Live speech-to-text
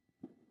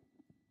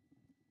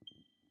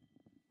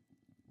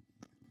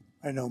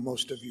I know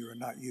most of you are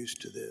not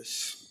used to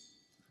this,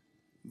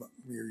 but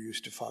you're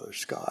used to Father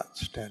Scott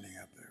standing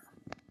up there.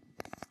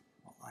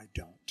 Well, I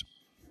don't.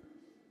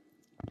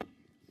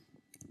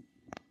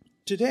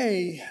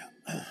 Today,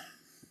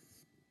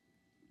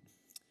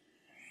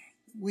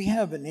 we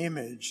have an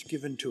image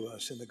given to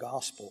us in the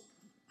gospel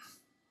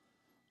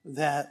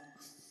that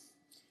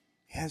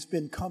has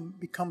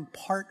become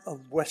part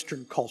of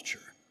Western culture.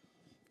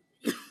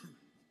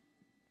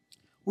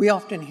 We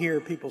often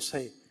hear people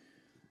say,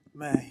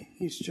 "Man,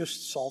 he's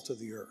just salt of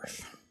the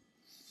earth,"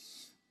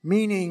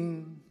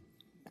 meaning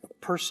a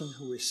person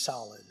who is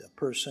solid, a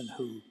person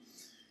who,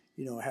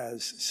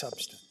 has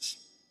substance.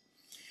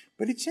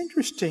 But it's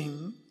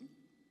interesting,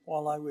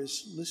 while I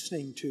was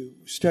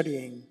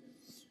studying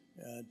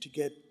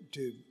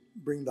to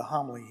bring the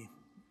homily,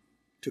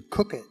 to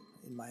cook it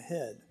in my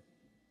head,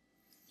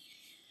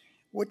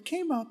 what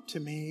came out to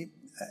me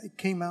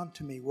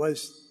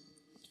was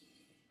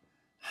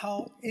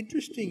how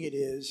interesting it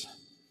is.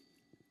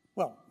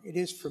 Well, it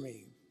is for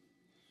me.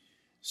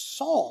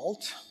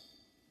 Salt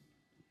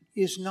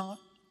is not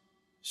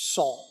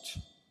salt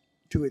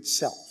to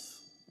itself.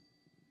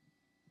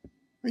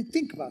 I mean,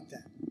 think about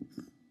that.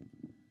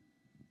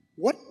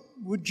 What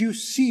would you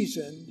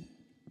season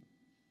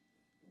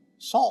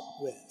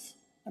salt with?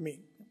 I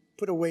mean,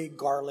 put away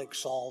garlic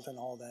salt and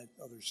all that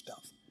other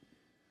stuff.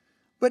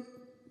 But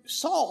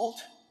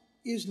salt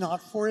is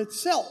not for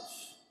itself.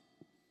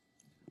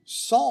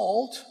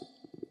 Salt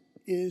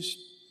is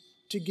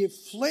to give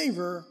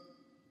flavor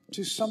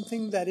to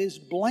something that is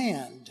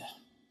bland.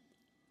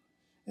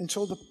 And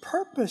so the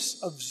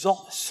purpose of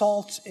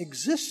salt's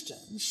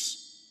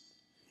existence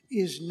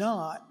is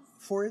not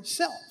for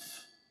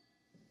itself.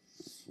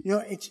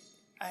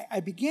 I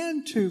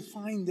began to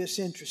find this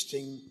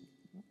interesting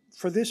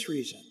for this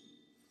reason.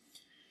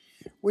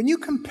 When you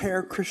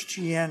compare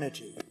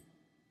Christianity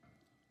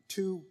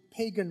to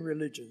pagan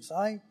religions,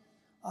 I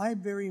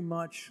very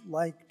much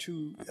like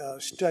to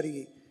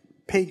study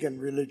pagan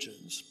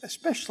religions,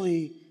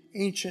 especially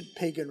ancient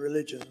pagan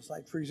religions,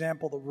 like, for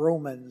example, the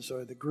Romans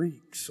or the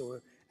Greeks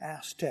or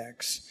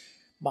Aztecs,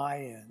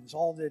 Mayans,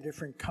 all the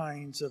different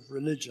kinds of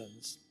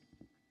religions.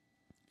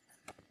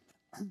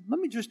 Let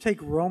me just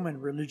take Roman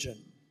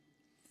religion.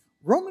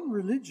 Roman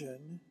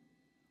religion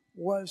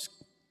was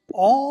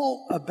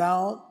all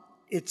about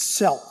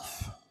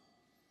itself.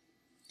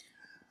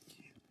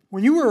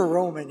 When you were a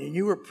Roman and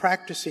you were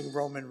practicing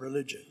Roman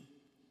religion,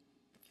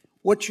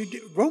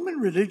 Roman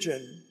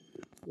religion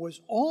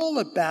was all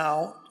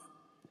about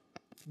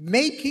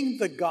making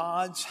the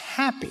gods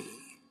happy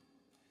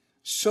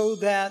so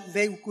that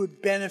they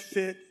would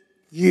benefit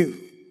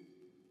you.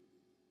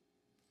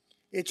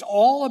 It's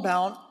all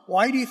about,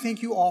 why do you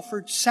think you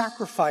offered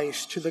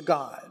sacrifice to the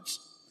gods?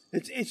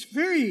 It's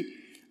very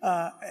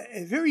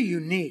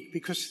unique,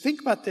 because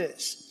think about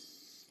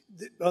this.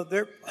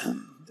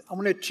 I'm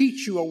going to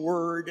teach you a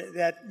word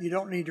that you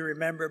don't need to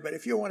remember, but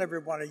if you ever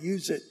want to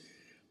use it,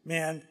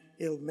 man,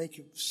 it'll make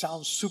you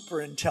sound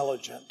super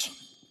intelligent.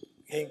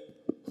 Okay?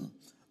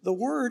 The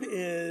word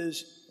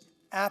is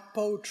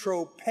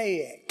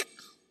apotropaic.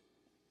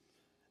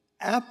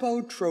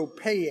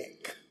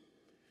 Apotropaic.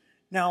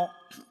 Now,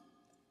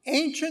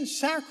 ancient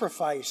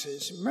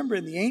sacrifices, remember,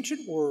 in the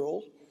ancient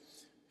world,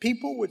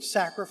 people would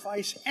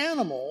sacrifice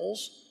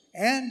animals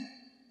and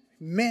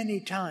many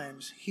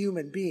times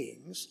human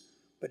beings,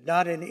 but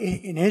not in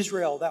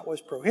Israel, that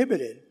was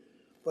prohibited.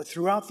 But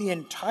throughout the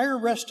entire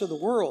rest of the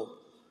world,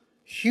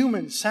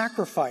 human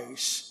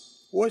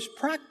sacrifice was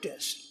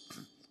practiced.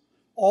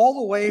 All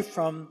the way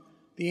from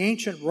the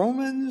ancient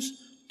Romans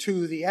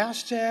to the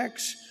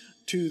Aztecs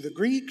to the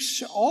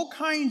Greeks, all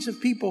kinds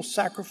of people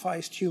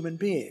sacrificed human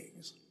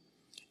beings.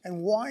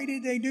 And why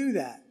did they do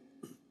that?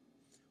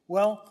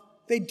 Well,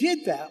 they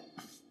did that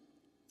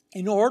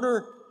in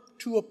order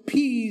to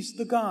appease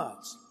the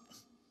gods.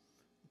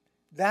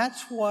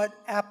 That's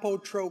what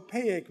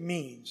apotropaic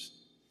means.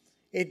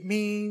 It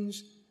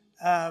means,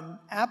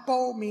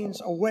 apo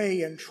means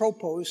away, and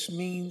tropos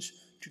means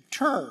to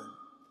turn.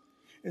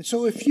 And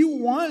so if you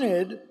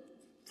wanted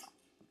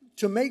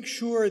to make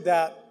sure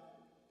that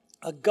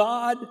a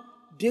god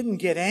didn't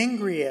get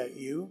angry at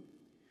you,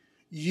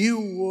 you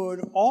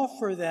would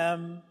offer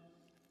them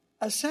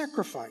a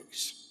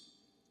sacrifice.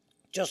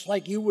 Just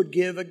like you would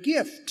give a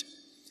gift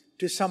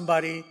to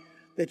somebody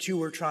that you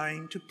were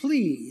trying to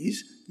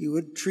please, you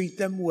would treat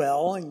them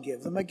well and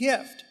give them a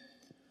gift.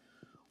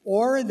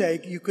 Or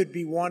you could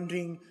be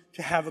wanting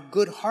to have a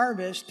good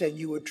harvest, and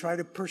you would try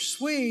to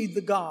persuade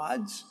the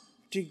gods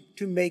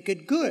to make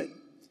it good.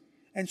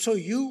 And so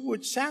you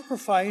would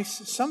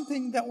sacrifice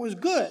something that was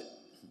good.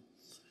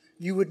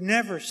 You would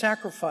never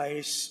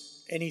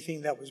sacrifice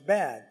anything that was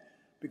bad,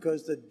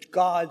 because the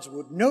gods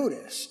would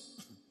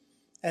notice,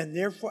 and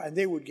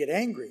they would get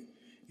angry.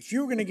 If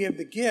you were going to give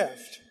the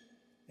gift,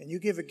 and you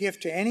give a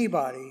gift to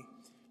anybody,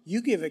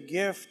 you give a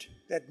gift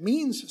that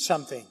means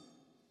something.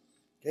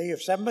 Okay,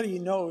 if somebody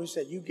knows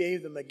that you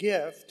gave them a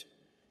gift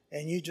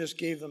and you just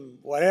gave them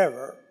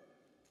whatever,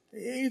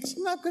 it's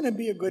not going to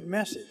be a good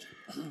message.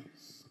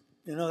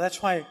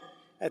 That's why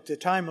at the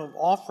time of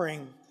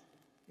offering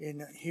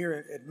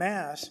here at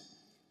Mass,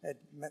 at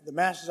the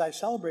Masses I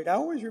celebrate, I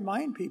always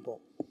remind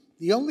people,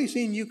 the only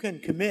thing you can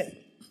commit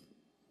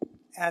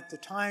at the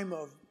time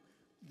of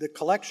the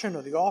collection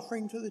or the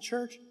offering to the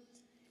church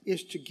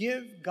is to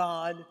give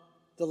God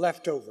the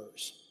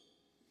leftovers.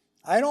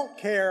 I don't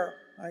care,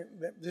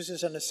 this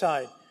is an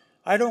aside,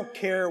 I don't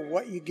care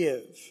what you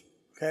give,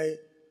 okay?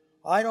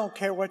 I don't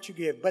care what you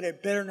give, but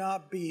it better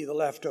not be the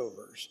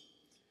leftovers,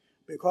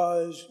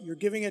 because you're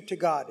giving it to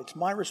God. It's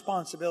my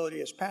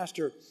responsibility as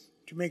pastor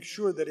to make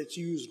sure that it's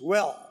used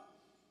well.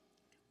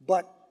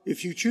 But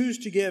if you choose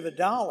to give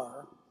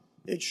 $1,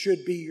 it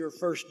should be your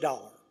first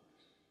dollar.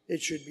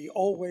 It should be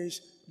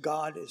always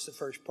God is the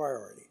first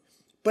priority.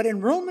 But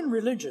in Roman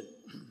religion,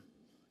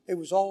 it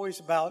was always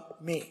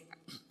about me.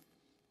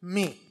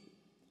 Me.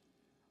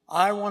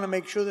 I want to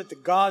make sure that the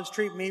gods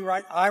treat me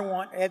right. I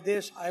want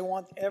this. I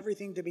want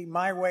everything to be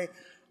my way.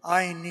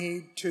 I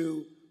need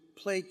to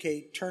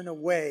placate, turn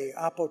away,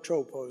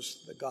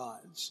 apotropos, the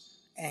gods'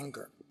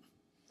 anger.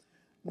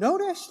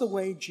 Notice the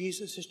way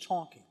Jesus is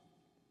talking.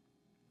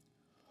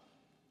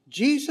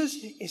 Jesus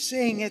is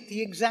saying it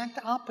the exact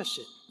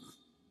opposite.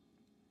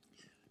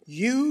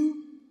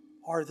 You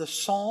are the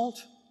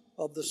salt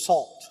of the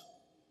salt.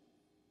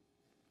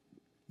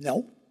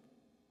 No.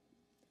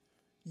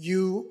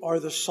 You are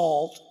the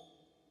salt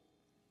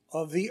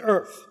of the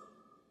earth.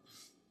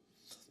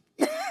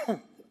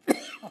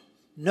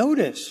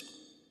 Notice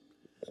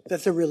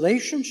that the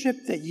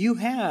relationship that you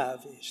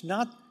have is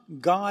not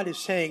God is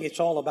saying it's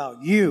all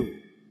about you.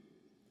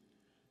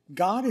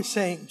 God is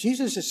saying,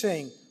 Jesus is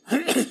saying,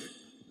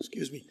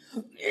 excuse me,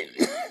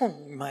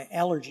 my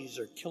allergies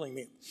are killing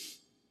me.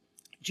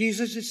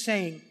 Jesus is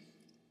saying,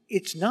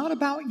 it's not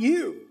about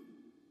you.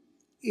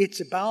 It's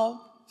about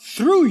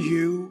through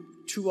you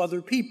to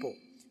other people.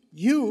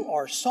 You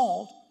are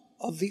salt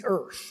of the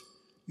earth.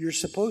 You're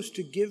supposed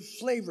to give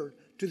flavor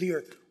to the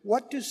earth.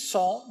 What does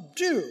salt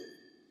do?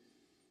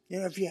 You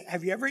know,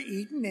 have you ever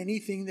eaten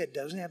anything that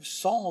doesn't have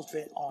salt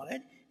on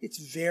it? It's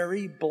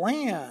very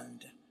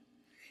bland.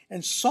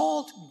 And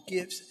salt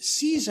gives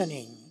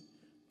seasoning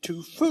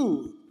to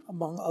food,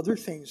 among other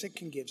things that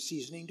can give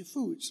seasoning to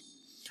foods.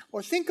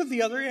 Or think of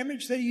the other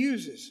image that he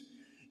uses.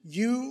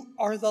 You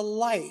are the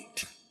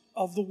light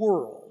of the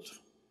world.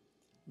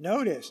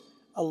 Notice,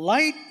 a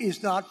light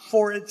is not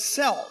for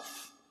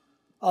itself.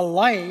 A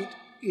light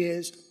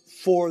is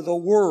for the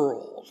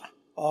world,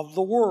 of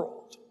the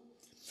world.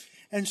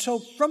 And so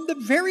from the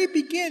very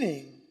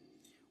beginning,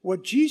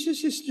 what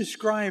Jesus is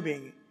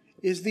describing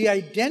is the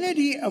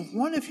identity of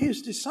one of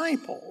his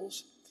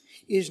disciples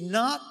is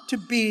not to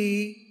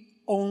be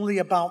only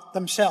about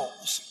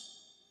themselves.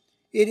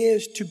 It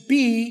is to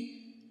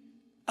be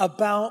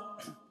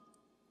about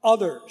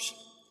others.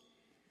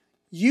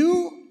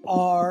 You and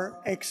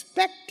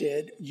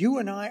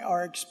I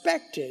are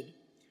expected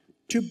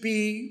to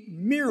be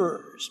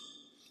mirrors.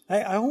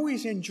 I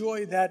always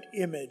enjoy that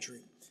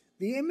imagery.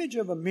 The image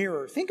of a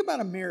mirror. Think about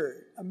a mirror.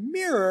 A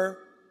mirror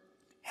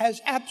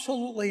has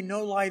absolutely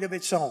no light of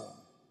its own.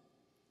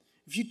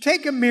 If you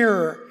take a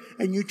mirror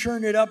and you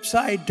turn it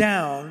upside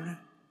down,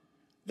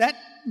 that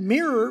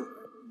mirror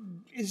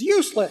is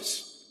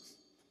useless.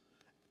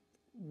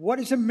 What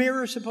is a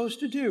mirror supposed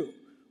to do?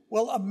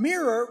 Well, a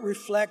mirror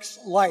reflects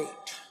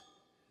light.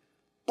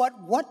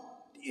 But what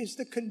is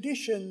the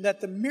condition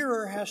that the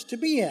mirror has to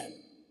be in?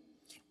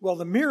 Well,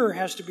 the mirror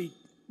has to be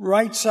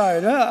right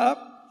side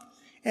up,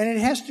 and it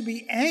has to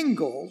be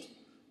angled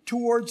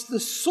towards the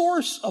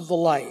source of the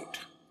light.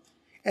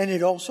 And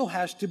it also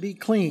has to be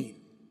clean.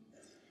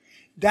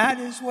 That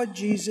is what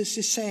Jesus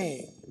is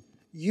saying.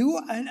 You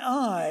and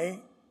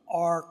I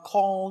are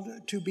called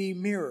to be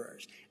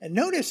mirrors. And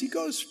notice he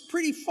goes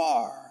pretty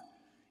far.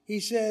 He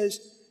says,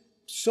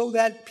 so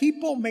that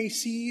people may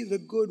see the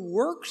good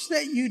works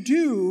that you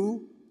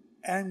do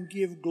and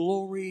give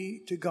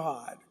glory to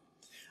God.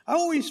 I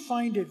always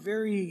find it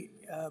very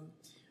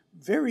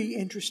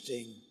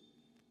interesting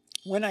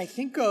when I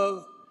think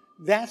of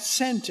that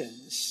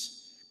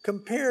sentence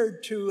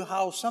compared to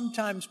how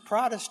sometimes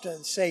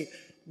Protestants say,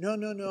 no,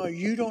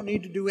 you don't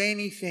need to do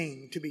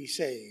anything to be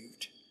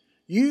saved.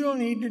 You don't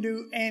need to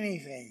do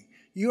anything.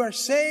 You are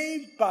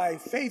saved by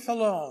faith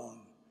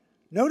alone.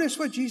 Notice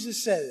what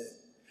Jesus said,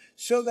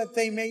 so that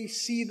they may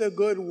see the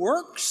good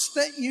works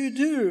that you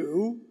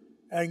do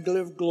and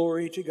give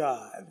glory to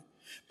God.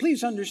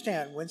 Please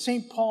understand, when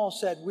St. Paul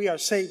said we are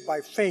saved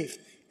by faith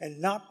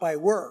and not by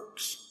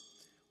works,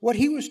 what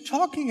he was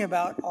talking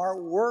about are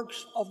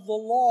works of the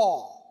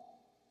law.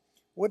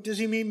 What does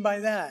he mean by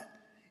that?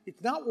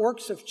 It's not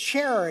works of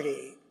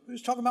charity. He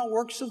was talking about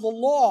works of the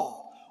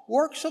law.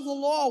 Works of the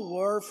law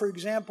were, for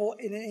example,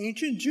 in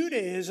ancient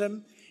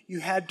Judaism, you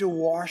had to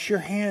wash your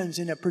hands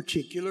in a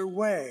particular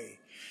way.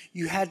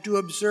 You had to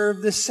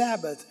observe the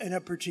Sabbath in a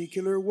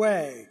particular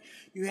way.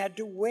 You had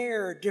to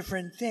wear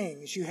different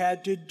things. You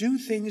had to do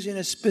things in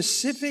a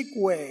specific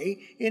way,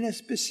 in a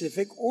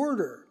specific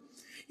order.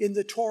 In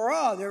the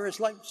Torah, there is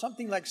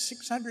something like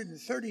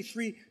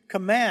 633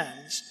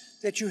 commands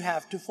that you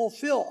have to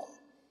fulfill.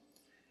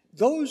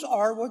 Those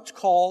are what's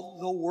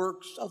called the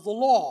works of the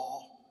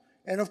law.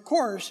 And of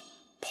course,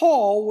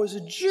 Paul was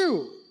a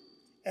Jew.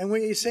 And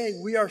when he say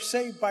we are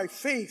saved by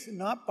faith,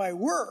 not by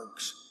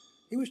works,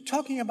 he was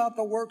talking about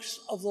the works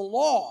of the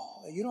law.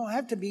 You don't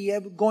have to be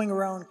going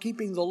around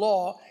keeping the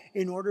law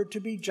in order to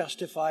be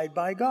justified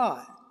by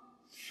God.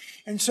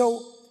 And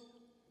so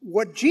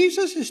what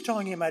Jesus is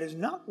talking about is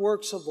not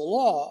works of the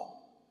law.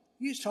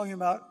 He's talking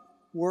about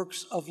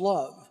works of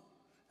love.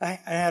 I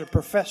had a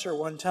professor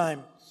one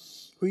time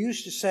who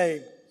used to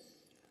say,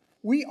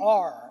 we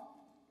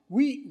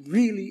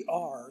really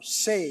are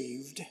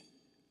saved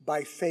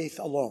by faith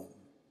alone.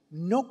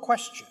 No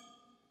question.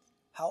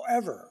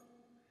 However,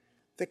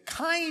 the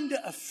kind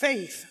of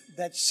faith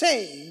that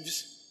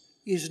saves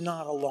is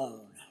not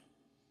alone.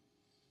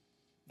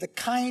 The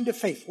kind of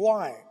faith.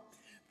 Why?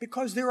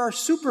 Because there are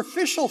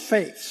superficial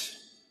faiths.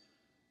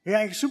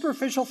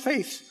 Superficial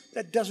faiths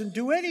that doesn't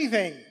do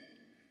anything.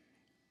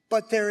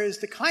 But there is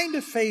the kind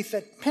of faith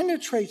that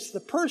penetrates the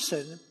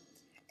person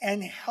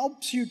and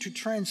helps you to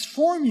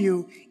transform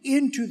you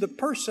into the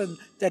person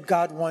that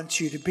God wants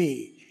you to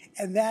be.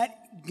 And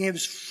that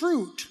gives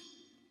fruit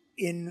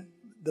in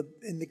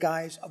the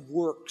guise of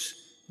works,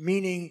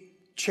 meaning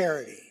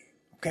charity.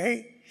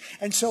 Okay?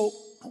 And so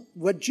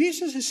what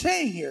Jesus is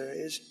saying here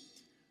is,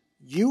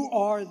 you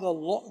are the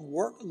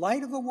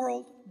light of the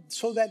world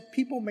so that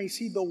people may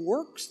see the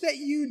works that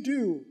you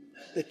do,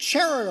 the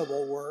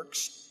charitable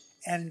works,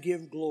 and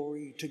give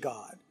glory to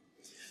God.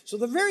 So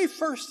the very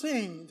first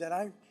thing that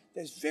I'm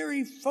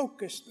very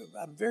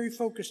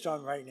focused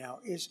on right now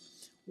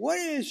is, what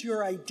is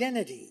your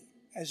identity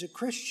as a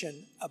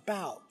Christian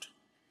about?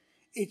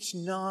 It's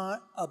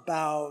not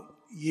about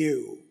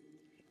you.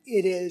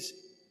 It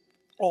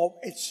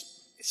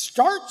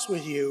starts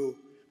with you,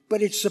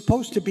 but it's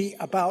supposed to be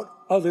about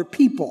other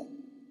people.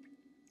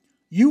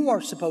 You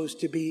are supposed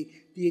to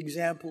be the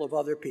example of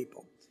other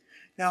people.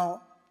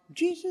 Now,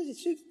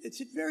 Jesus,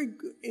 it's very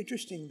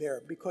interesting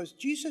there, because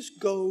Jesus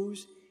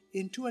goes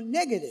into a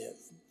negative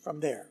from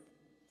there.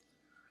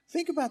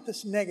 Think about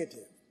this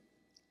negative.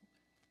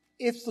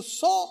 If the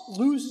salt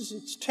loses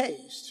its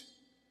taste,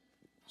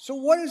 so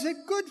what is it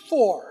good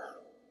for?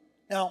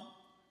 Now,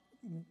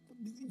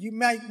 you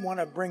might want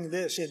to bring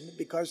this in,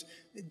 because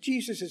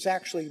Jesus is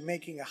actually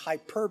making a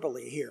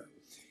hyperbole here.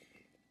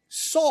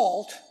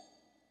 Salt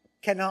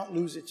cannot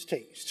lose its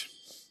taste.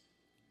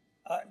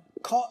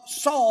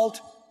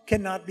 Salt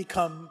cannot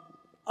become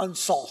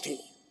unsalty.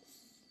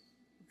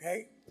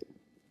 Okay?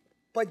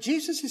 But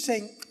Jesus is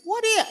saying,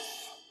 what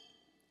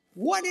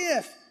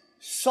if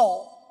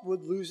salt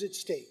would lose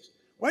its taste?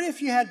 What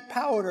if you had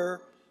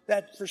powder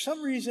that for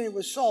some reason it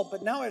was salt,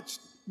 but now it's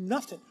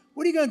nothing?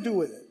 What are you going to do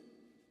with it?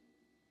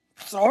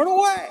 Throw it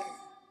away.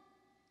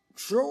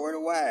 Throw it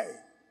away.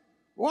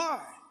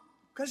 Why?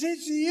 Because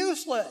it's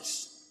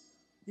useless.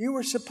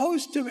 It's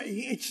supposed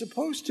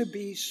to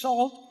be,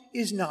 salt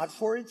is not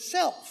for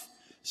itself.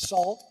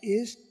 Salt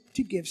is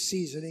to give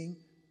seasoning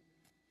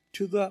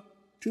to the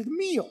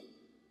meal.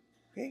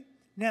 Okay?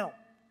 Now,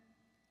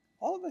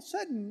 all of a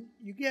sudden,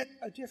 you get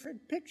a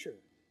different picture.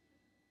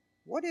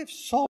 What if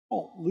salt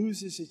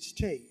loses its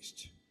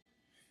taste?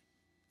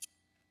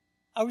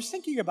 I was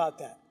thinking about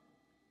that.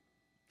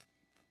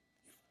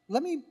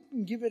 Let me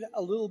give it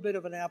a little bit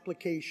of an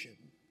application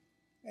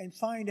and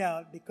find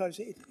out, because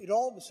it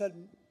all of a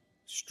sudden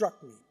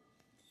struck me.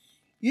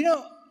 You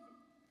know,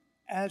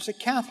 as a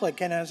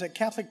Catholic and as a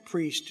Catholic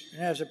priest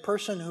and as a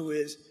person who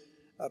is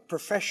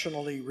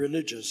professionally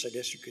religious, I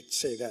guess you could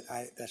say that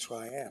that's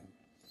what I am,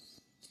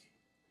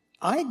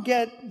 I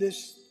get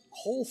this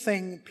whole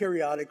thing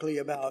periodically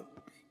about,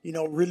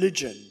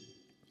 religion.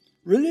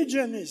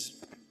 Religion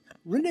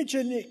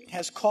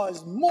has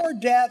caused more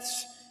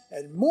deaths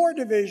and more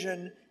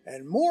division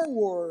and more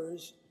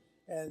wars,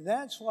 and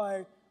that's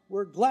why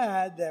we're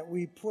glad that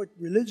we put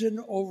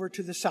religion over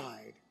to the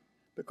side,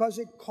 because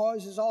it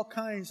causes all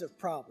kinds of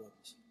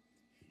problems.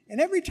 And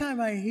every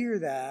time I hear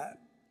that,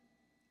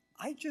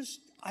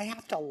 I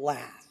have to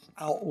laugh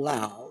out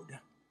loud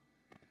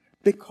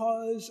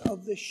because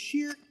of the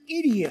sheer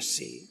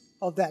idiocy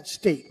of that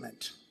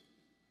statement.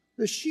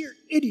 The sheer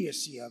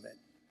idiocy of it.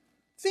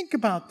 Think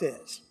about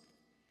this.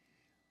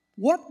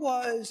 What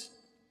was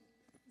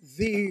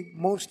the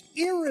most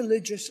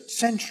irreligious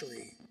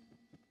century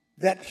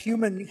that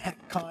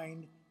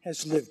humankind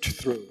has lived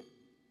through?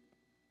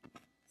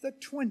 The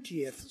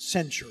 20th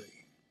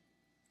century.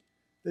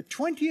 The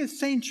 20th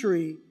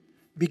century,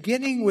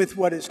 beginning with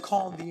what is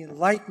called the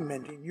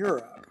Enlightenment in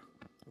Europe,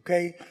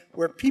 okay,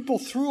 where people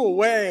threw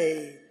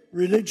away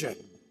religion,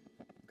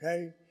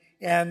 okay,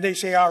 and they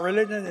say our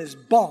religion is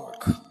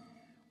bunk.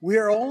 We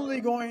are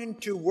only going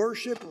to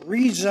worship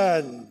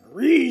reason.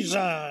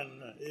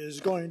 Reason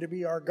is going to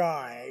be our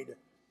guide.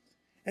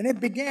 And it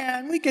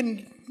began, we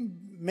can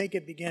make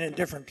it begin in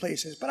different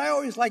places, but I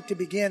always like to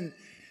begin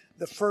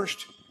the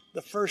first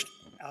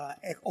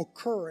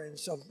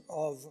occurrence of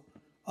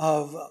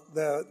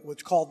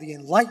what's called the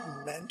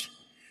Enlightenment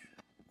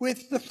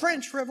with the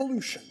French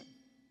Revolution.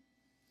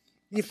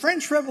 The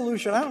French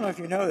Revolution, I don't know if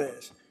you know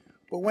this,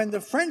 but when the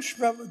French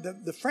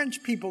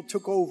people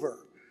took over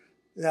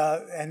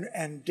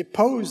and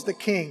deposed the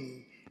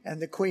king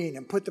and the Queen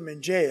and put them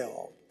in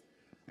jail.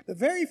 The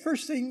very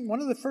first thing,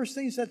 one of the first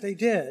things that they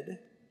did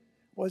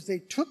was they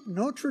took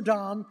Notre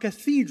Dame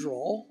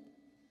Cathedral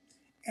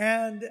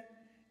and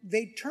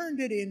they turned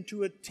it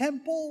into a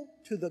temple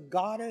to the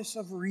goddess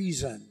of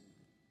reason.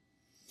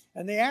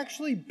 And they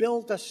actually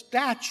built a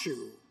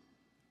statue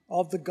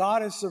of the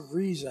goddess of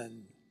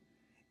reason.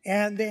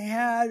 And they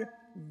had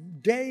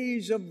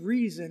days of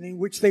reason in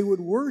which they would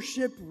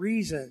worship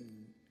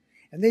reason.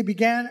 And they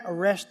began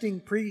arresting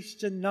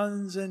priests and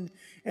nuns and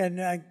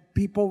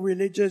people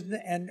religious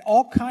and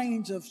all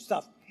kinds of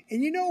stuff.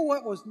 And you know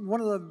what was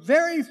one of the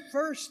very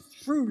first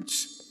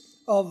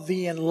fruits of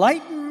the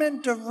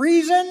enlightenment of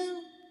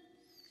reason?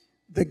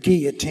 The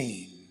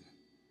guillotine.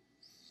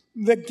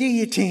 The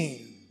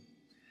guillotine.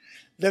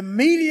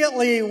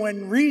 Immediately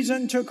when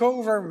reason took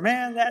over,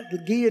 man, the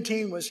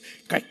guillotine was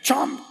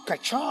ka-chomp,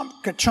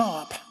 ka-chomp,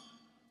 ka-chomp.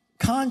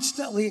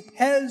 Constantly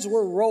heads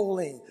were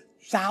rolling.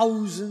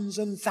 Thousands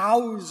and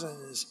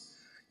thousands.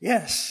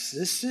 Yes,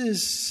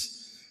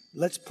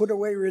 let's put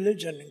away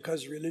religion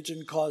because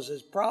religion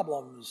causes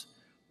problems.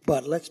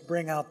 But let's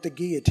bring out the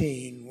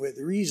guillotine with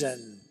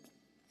reason.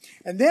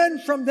 And then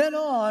from then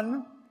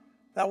on,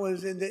 that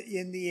was in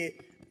the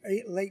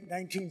late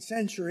 19th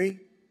century,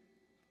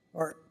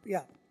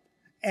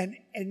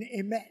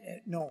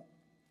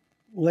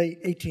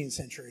 late 18th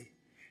century.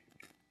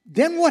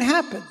 Then what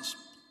happens?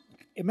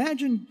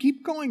 Imagine,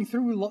 keep going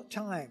through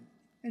time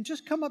and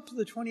just come up to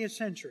the 20th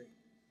century.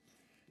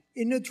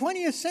 In the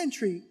 20th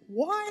century,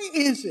 why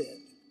is it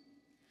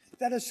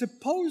that a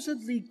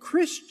supposedly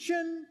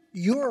Christian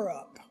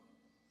Europe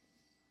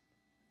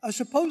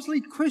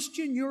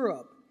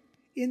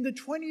in the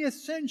 20th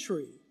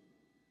century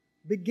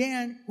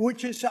began,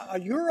 which is a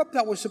Europe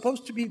that was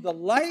supposed to be the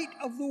light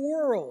of the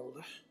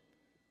world,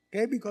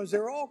 okay, because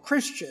they're all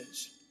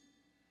Christians.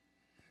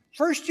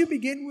 First, you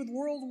begin with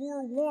World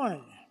War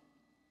I,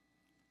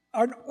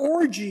 an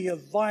orgy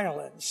of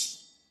violence.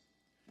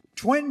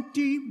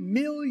 20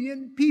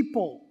 million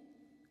people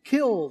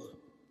killed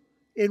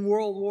in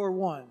World War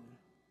I.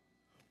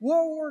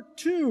 World War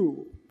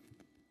II,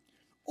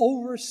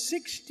 over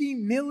 60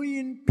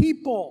 million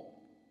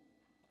people.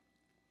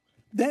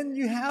 Then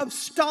you have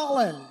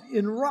Stalin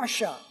in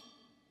Russia.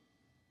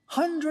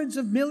 Hundreds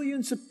of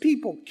millions of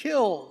people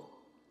killed.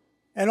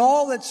 And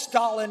all that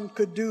Stalin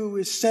could do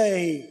is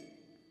say,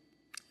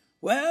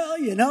 well,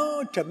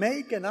 to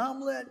make an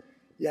omelet,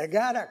 you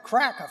gotta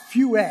crack a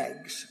few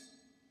eggs.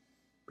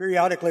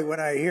 Periodically when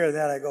I hear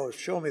that, I go,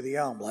 show me the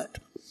omelet,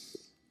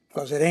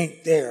 because it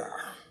ain't there.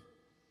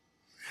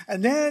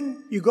 And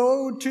then you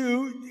go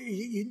to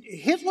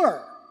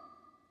Hitler.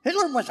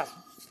 Hitler was a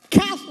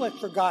Catholic,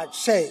 for God's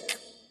sake.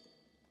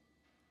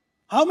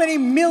 How many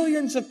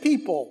millions of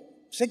people?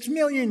 6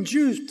 million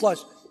Jews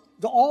plus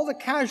all the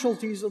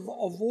casualties of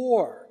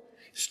war.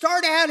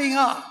 Start adding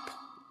up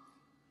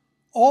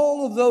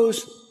all of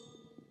those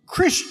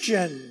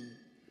Christian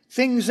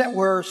things that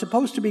were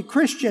supposed to be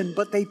Christian,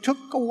 but they took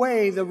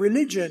away the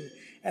religion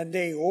and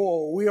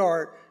we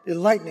are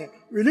enlightening.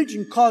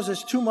 Religion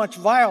causes too much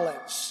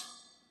violence.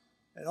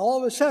 And all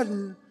of a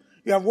sudden,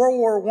 you have World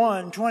War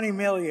I, 20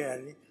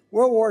 million.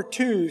 World War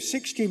II,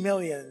 60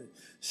 million.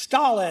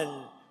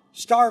 Stalin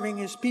starving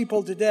his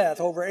people to death,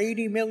 over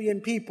 80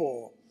 million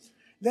people.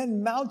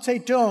 Then Mao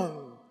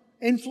Zedong,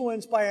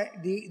 influenced by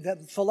the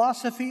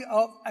philosophy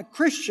of a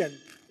Christian,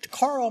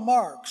 Karl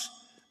Marx,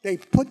 they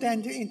put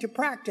that into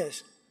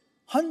practice.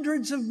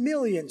 Hundreds of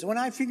millions. When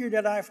I figured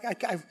that I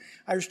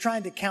was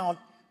trying to count,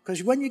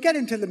 because when you get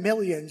into the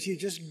millions,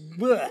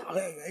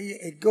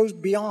 it goes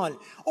beyond.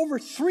 Over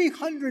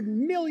 300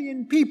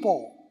 million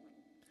people.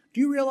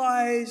 Do you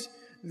realize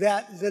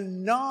that the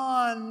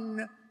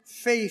non-faith,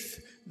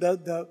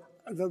 the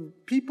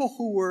people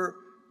who were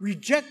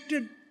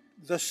rejected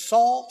the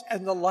salt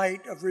and the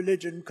light of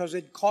religion because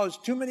it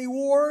caused too many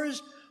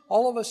wars,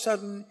 all of a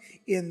sudden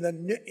in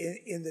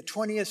the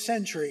 20th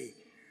century,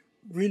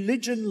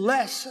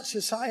 religion-less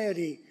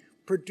society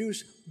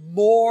produced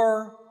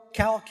more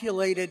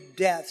calculated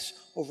deaths,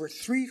 over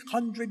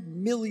 300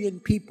 million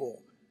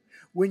people.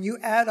 When you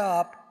add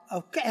up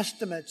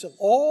estimates of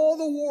all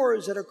the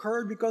wars that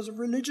occurred because of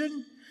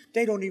religion,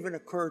 they don't even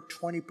occur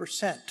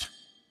 20%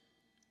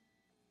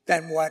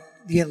 than what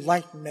the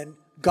Enlightenment,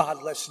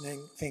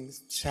 God-listening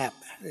things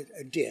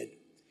did.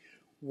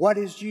 What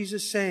is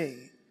Jesus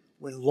saying?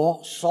 When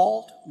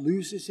salt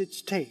loses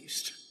its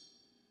taste,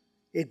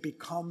 it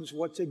becomes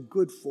what's it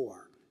good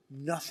for?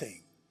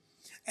 Nothing.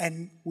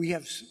 And we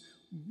have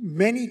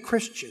many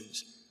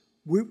Christians,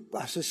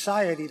 a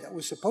society that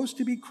was supposed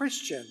to be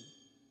Christian,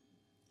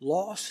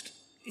 lost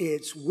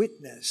its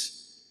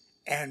witness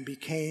and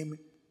became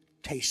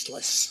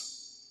tasteless.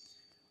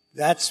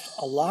 That's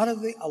a lot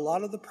of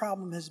the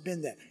problem has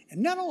been that.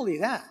 And not only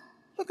that,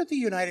 look at the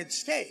United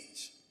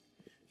States.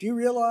 Do you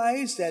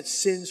realize that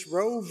since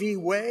Roe v.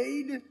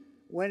 Wade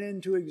went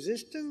into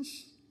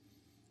existence,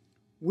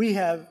 we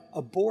have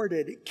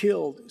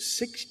killed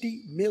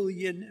 60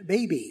 million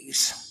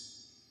babies.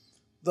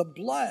 The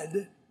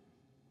blood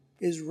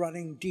is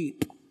running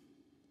deep.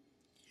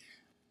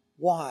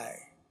 Why?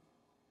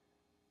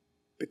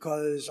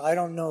 because I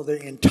don't know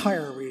the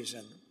entire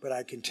reason, but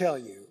I can tell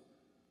you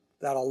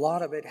that a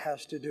lot of it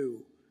has to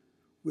do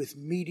with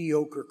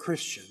mediocre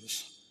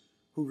Christians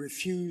who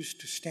refuse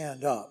to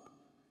stand up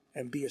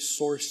and be a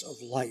source of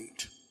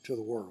light to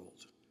the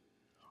world,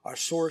 a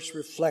source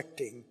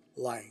reflecting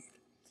light.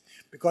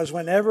 Because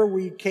whenever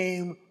we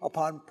came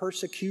upon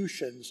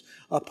persecutions,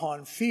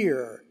 upon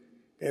fear,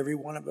 every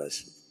one of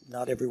us,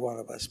 not every one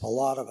of us, a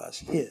lot of us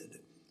hid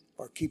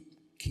or keep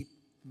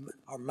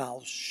our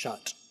mouths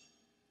shut.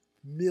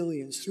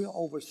 Millions,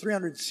 over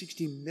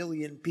 360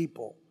 million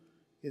people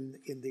in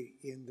the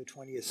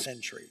 20th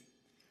century.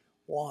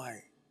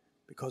 Why?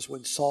 Because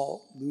when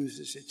salt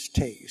loses its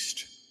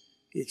taste,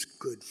 it's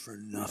good for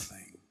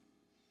nothing.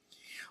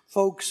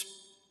 Folks,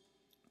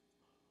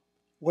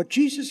 what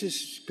Jesus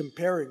is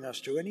comparing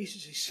us to, and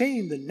he's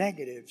saying the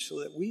negative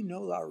so that we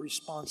know our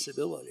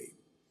responsibility.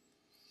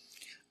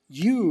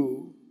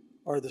 You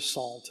are the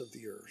salt of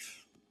the earth.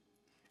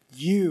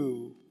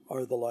 You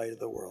are the light of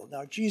the world.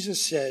 Now, Jesus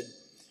said,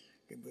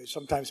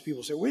 sometimes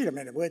people say, wait a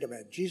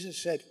minute.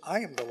 Jesus said, I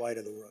am the light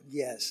of the world.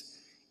 Yes,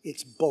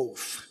 it's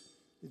both.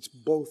 It's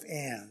both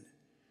and.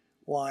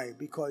 Why?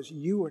 Because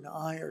you and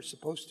I are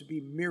supposed to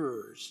be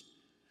mirrors.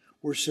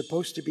 We're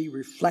supposed to be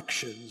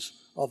reflections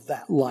of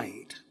that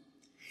light.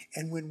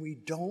 And when we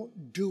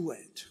don't do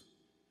it,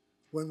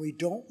 when we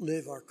don't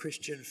live our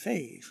Christian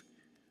faith,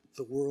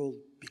 the world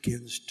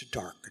begins to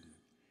darken.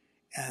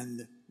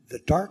 And the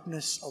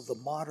darkness of the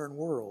modern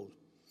world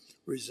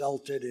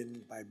resulted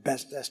in, by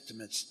best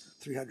estimates,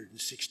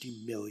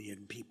 360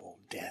 million people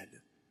dead.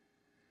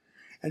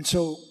 And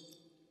so,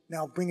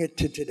 now bring it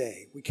to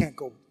today. We can't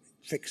go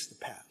fix the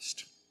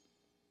past.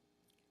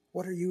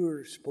 What are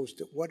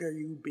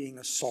you being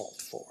a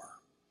salt for?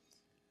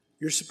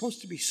 You're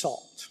supposed to be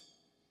salt.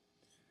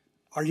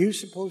 Are you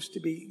supposed to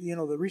be,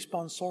 the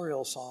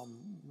responsorial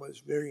psalm was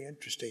very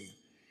interesting.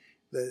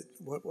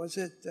 What was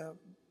it? The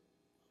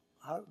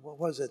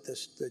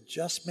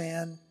just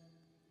man?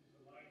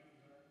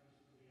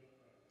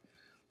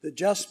 The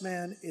just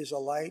man is a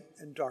light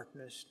and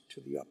darkness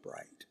to the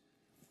upright.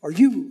 Are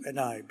you and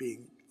I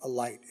being a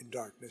light and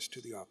darkness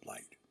to the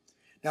upright?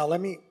 Now let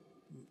me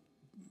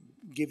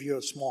give you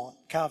a small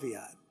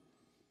caveat.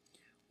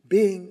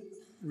 Being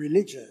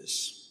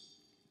religious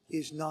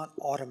is not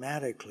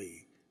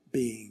automatically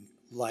being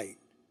light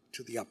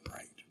to the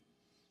upright.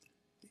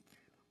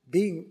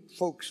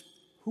 Folks,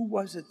 who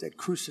was it that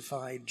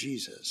crucified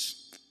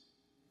Jesus?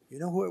 You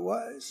know who it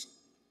was?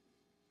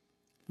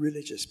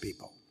 Religious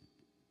people.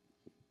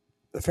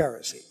 The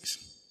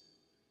Pharisees.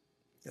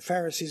 The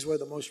Pharisees were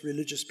the most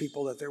religious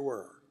people that there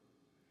were.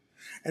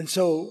 And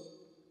so,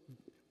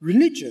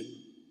 religion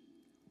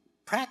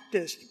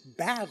practiced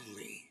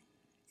badly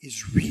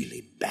is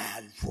really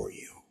bad for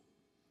you.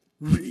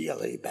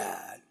 Really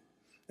bad.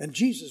 And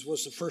Jesus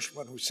was the first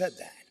one who said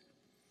that.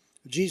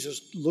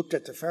 Jesus looked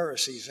at the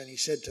Pharisees and he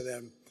said to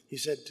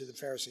the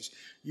Pharisees,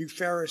 you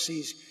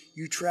Pharisees,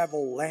 you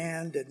travel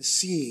land and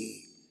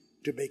sea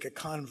to make a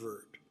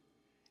convert.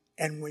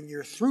 And when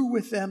you're through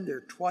with them,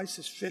 they're twice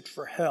as fit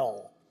for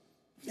hell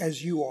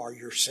as you are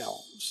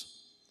yourselves.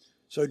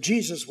 So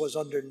Jesus was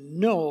under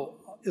no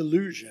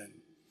illusion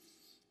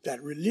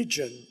that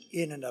religion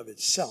in and of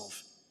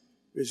itself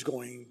is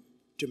going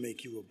to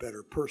make you a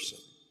better person.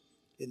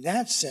 In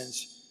that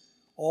sense,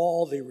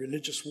 all the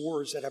religious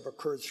wars that have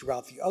occurred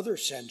throughout the other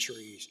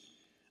centuries,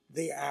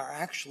 they are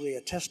actually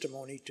a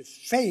testimony to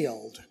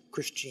failed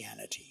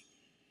Christianity.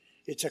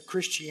 It's a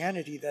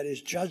Christianity that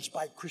is judged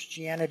by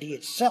Christianity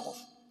itself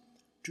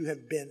to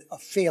have been a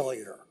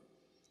failure.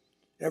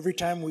 Every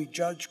time we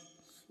judge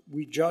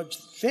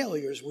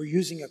failures, we're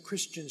using a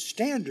Christian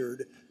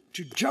standard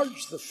to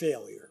judge the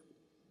failure.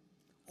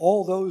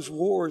 All those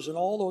wars and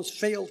all those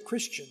failed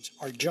Christians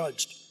are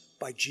judged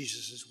by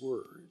Jesus'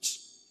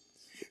 words.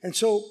 And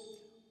so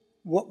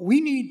what we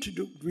need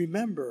to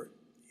remember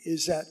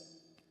is that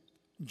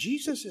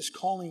Jesus is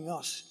calling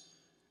us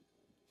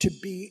to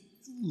be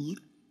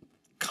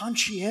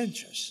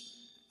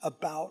conscientious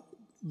about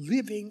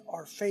living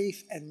our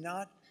faith and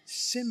not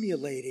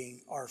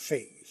simulating our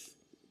faith.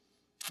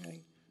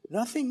 Okay?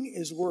 Nothing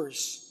is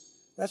worse.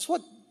 That's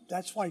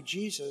why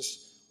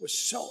Jesus was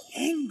so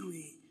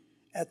angry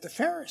at the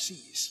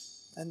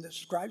Pharisees and the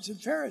scribes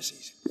and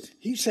Pharisees.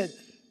 He said,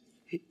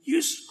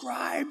 you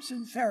scribes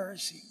and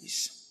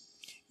Pharisees,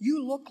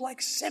 you look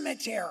like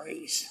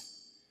cemeteries.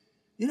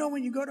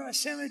 When you go to a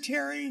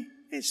cemetery,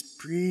 it's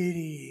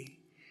pretty.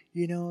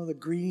 The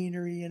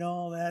greenery and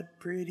all that,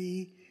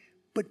 pretty.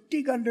 But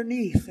dig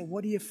underneath, and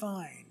what do you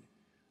find?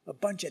 A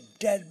bunch of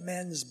dead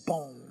men's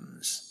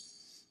bones.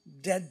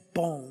 Dead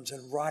bones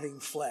and rotting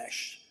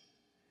flesh.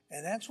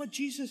 And that's what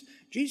Jesus,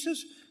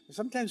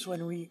 sometimes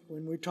when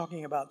we're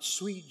talking about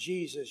sweet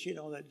Jesus,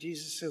 that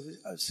Jesus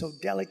is so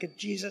delicate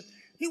Jesus,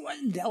 he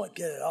wasn't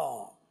delicate at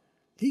all.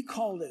 He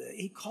called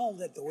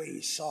it the way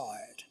he saw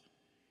it.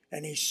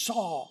 And he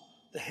saw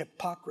the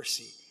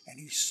hypocrisy. And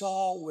he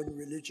saw when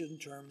religion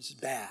turns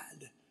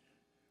bad.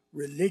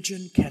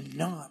 Religion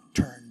cannot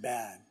turn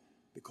bad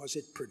because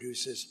it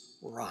produces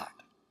rot.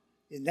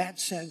 In that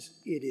sense,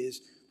 it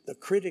is the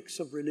critics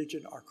of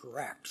religion are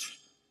correct.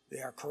 They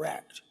are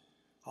correct.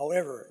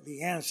 However,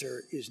 the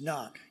answer is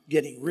not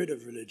getting rid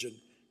of religion,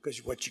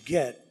 because what you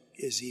get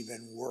is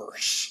even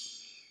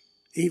worse.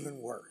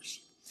 Even worse.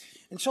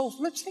 And so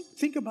let's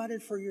think about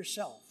it for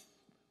yourself.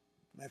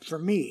 For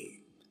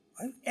me,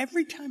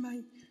 every time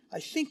I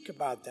think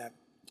about that,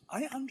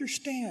 I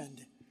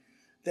understand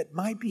that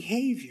my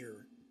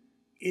behavior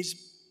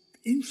is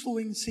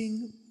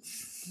influencing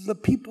the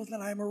people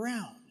that I'm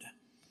around.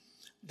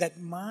 That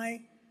my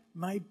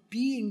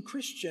being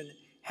Christian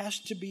has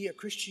to be a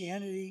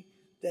Christianity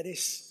that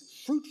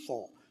is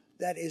fruitful,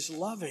 that is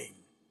loving,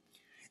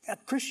 a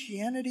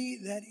Christianity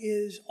that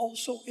is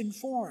also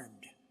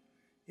informed.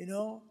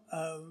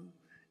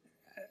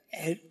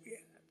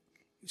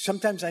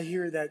 Sometimes I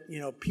hear that,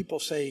 people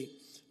say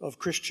of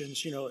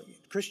Christians,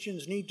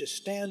 Christians need to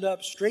stand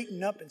up,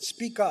 straighten up, and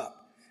speak up.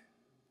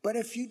 But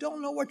if you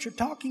don't know what you're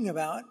talking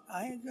about,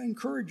 I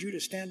encourage you to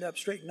stand up,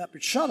 straighten up,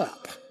 and shut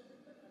up.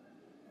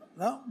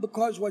 No,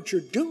 because what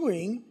you're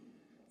doing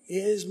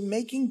is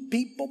making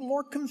people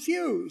more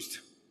confused.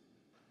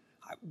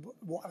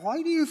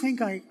 Why do you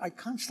think I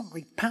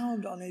constantly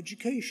pound on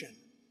education?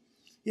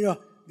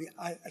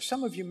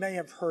 Some of you may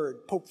have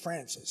heard Pope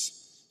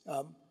Francis.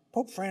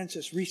 Pope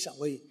Francis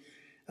recently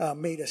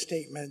made a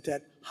statement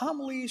that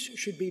homilies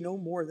should be no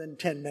more than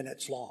 10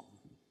 minutes long.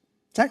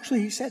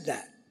 He said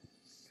that.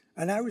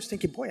 And I was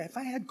thinking, boy, if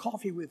I had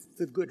coffee with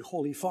the good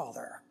Holy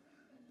Father,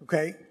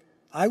 okay,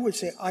 I would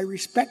say, I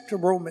respect the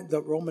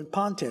Roman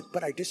pontiff,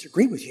 but I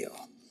disagree with you.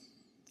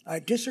 I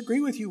disagree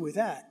with you with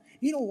that.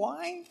 You know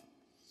why?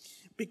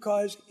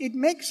 Because it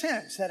makes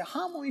sense that a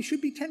homily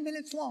should be 10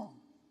 minutes long.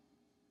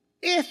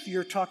 If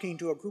you're talking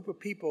to a group of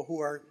people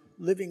who are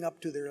living up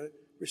to their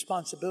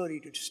responsibility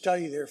to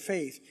study their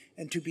faith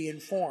and to be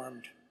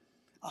informed.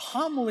 A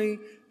homily,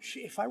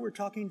 if I were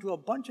talking to a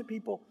bunch of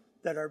people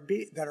that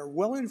are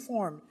well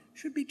informed,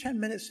 should be 10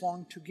 minutes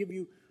long to give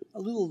you a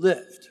little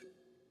lift.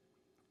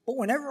 But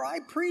whenever I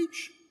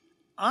preach,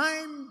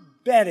 I'm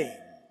betting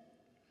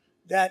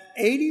that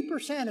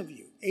 80% of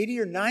you, 80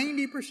 or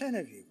 90%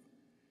 of you,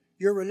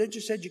 your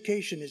religious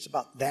education is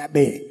about that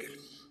big.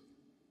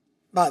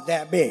 About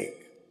that big.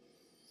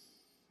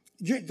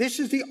 This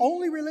is the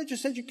only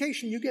religious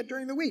education you get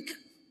during the week.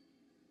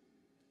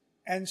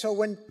 And so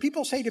when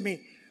people say to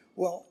me,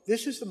 well,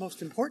 this is the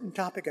most important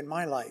topic in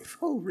my life.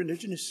 Oh,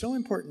 religion is so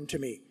important to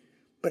me.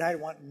 But I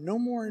want no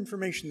more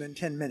information than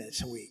 10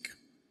 minutes a week.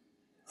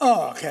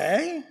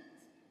 Okay.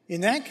 In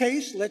that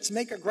case, let's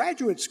make a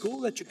graduate school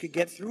that you could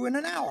get through in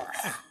an hour.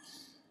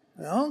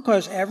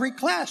 Because every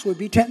class would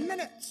be 10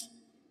 minutes.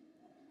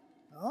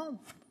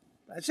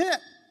 That's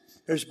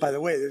it. By the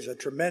way, there's a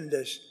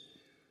tremendous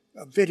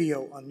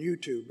video on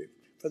YouTube.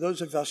 For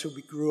those of us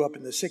who grew up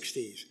in the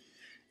 60s,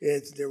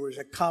 there was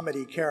a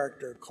comedy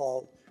character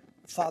called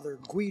Father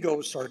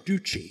Guido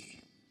Sarducci.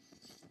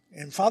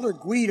 And Father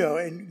Guido,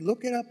 and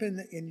look it up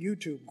in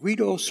YouTube,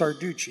 Guido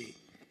Sarducci,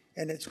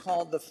 and it's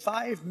called the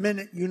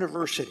 5-Minute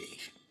University.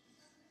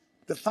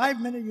 The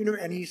 5-Minute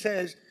University, and he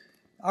says,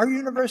 our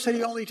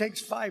university only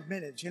takes 5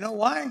 minutes. You know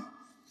why?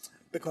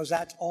 Because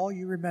that's all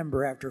you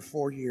remember after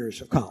 4 years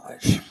of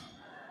college.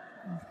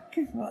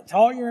 That's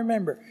all you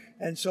remember.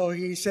 And so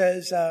he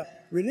says,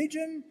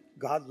 religion,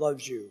 God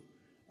loves you.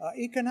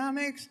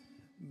 Economics,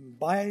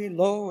 buy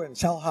low and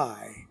sell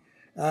high.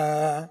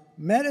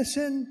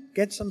 Medicine,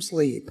 get some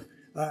sleep.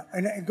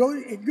 And it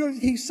goes,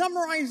 he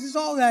summarizes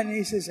all that, and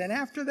he says, and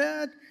after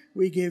that,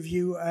 we give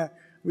you a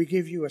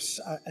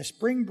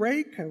spring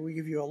break, we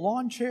give you a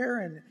lawn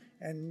chair,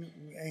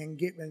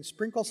 and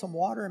sprinkle some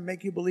water and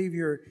make you believe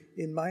you're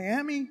in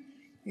Miami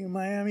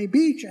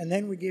Beach, and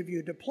then we give you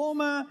a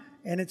diploma,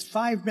 and it's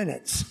 5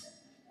 minutes.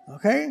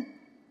 Okay?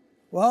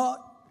 Well,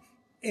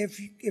 if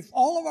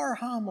all of our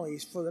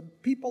homilies for the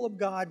people of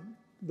God,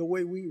 the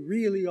way we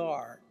really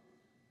are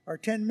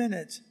 10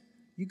 minutes,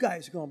 you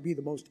guys are going to be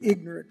the most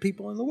ignorant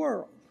people in the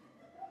world.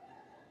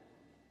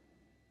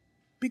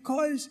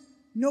 Because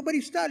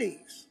nobody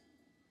studies.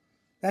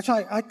 That's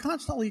why I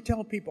constantly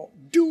tell people,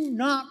 do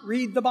not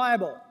read the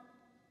Bible.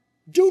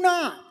 Do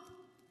not.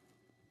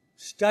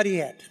 Study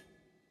it.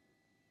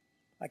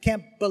 I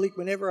can't believe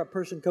whenever a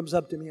person comes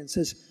up to me and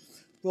says,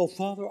 well,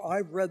 Father,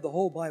 I've read the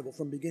whole Bible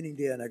from beginning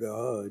to end. I go,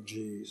 oh,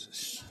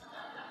 Jesus.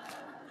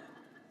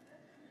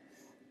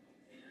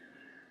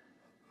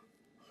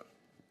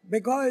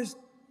 Because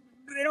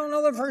they don't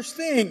know the first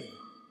thing.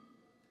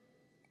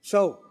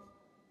 So,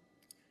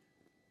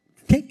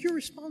 take your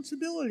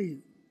responsibility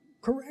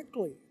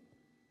correctly.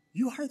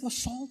 You are the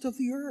salt of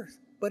the earth.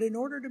 But in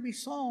order to be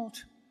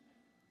salt,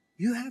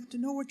 you have to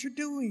know what you're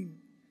doing.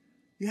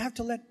 You have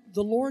to let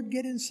the Lord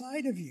get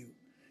inside of you.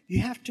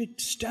 You have to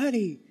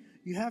study.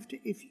 You have to,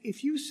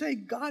 if you say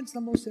God's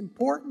the most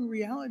important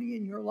reality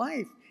in your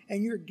life,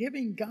 and you're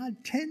giving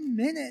God 10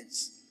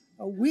 minutes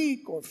a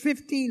week, or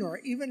 15, or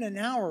even an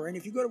hour, and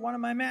if you go to one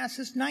of my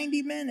masses,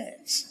 90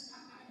 minutes,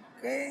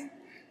 okay?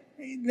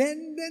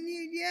 Then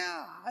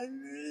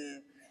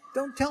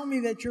don't tell me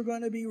that you're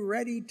going to be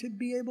ready to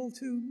be able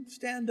to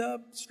stand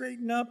up,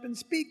 straighten up, and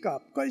speak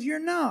up, because you're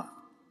not.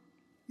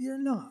 You're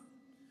not.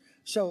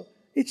 So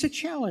it's a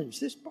challenge.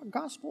 This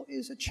gospel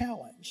is a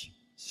challenge.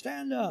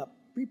 Stand up,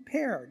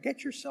 prepare,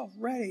 get yourself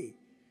ready,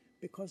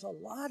 because a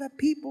lot of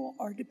people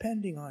are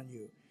depending on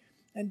you.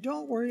 And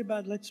don't worry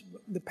about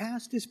the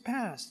past is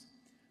past,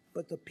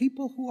 but the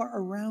people who are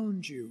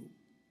around you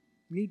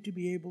need to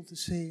be able to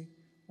say,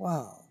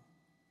 wow,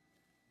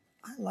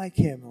 I like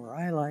him or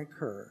I like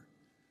her.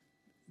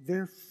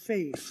 Their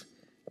faith,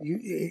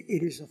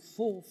 it is a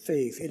full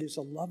faith. It is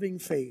a loving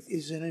faith. It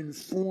is an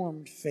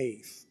informed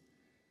faith.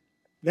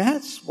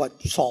 That's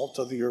what salt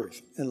of the earth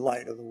and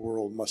light of the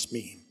world must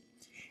mean.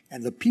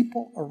 And the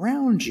people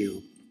around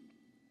you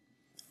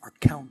are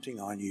counting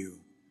on you.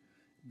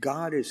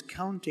 God is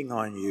counting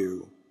on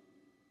you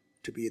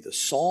to be the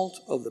salt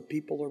of the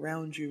people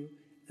around you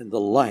and the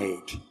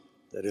light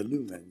that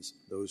illumines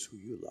those who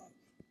you love.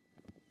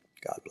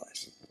 God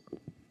bless.